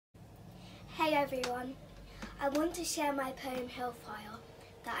Hey everyone, I want to share my poem Hellfire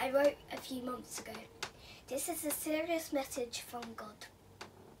that I wrote a few months ago. This is a serious message from God.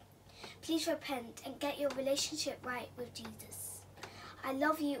 Please repent and get your relationship right with Jesus. I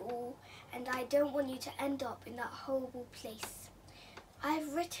love you all and I don't want you to end up in that horrible place. I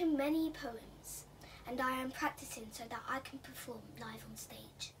have written many poems and I am practicing so that I can perform live on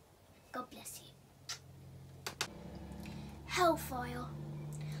stage. God bless you. Hellfire,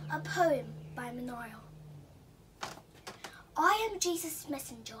 a poem by Manaya. I am Jesus'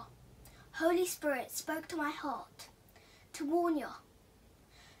 messenger. Holy Spirit spoke to my heart to warn you.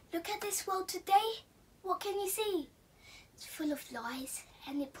 Look at this world today. What can you see? It's full of lies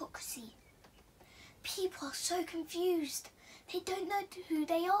and hypocrisy. People are so confused. They don't know who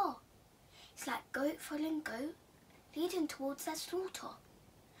they are. It's like goat following goat, leading towards their slaughter.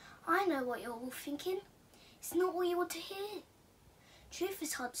 I know what you're all thinking. It's not what you want to hear. Truth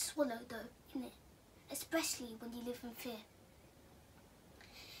is hard to swallow though, isn't it? Especially when you live in fear.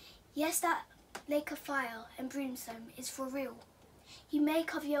 Yes, that lake of fire and brimstone is for real. You may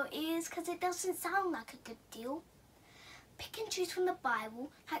cover your ears because it doesn't sound like a good deal. Pick and choose from the Bible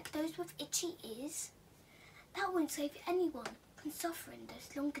like those with itchy ears. That won't save anyone from suffering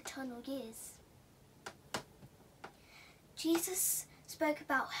those long eternal years. Jesus spoke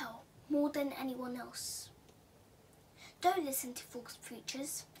about hell more than anyone else. Don't listen to false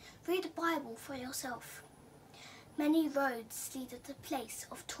preachers. Read the Bible for yourself. Many roads lead to the place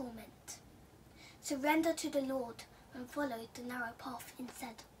of torment. Surrender to the Lord and follow the narrow path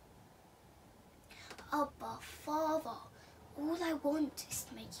instead. Abba, Father, all I want is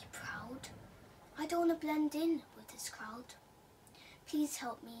to make you proud. I don't want to blend in with this crowd. Please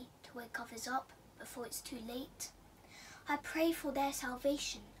help me to wake others up before it's too late. I pray for their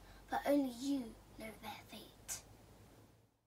salvation, but only you know their fate.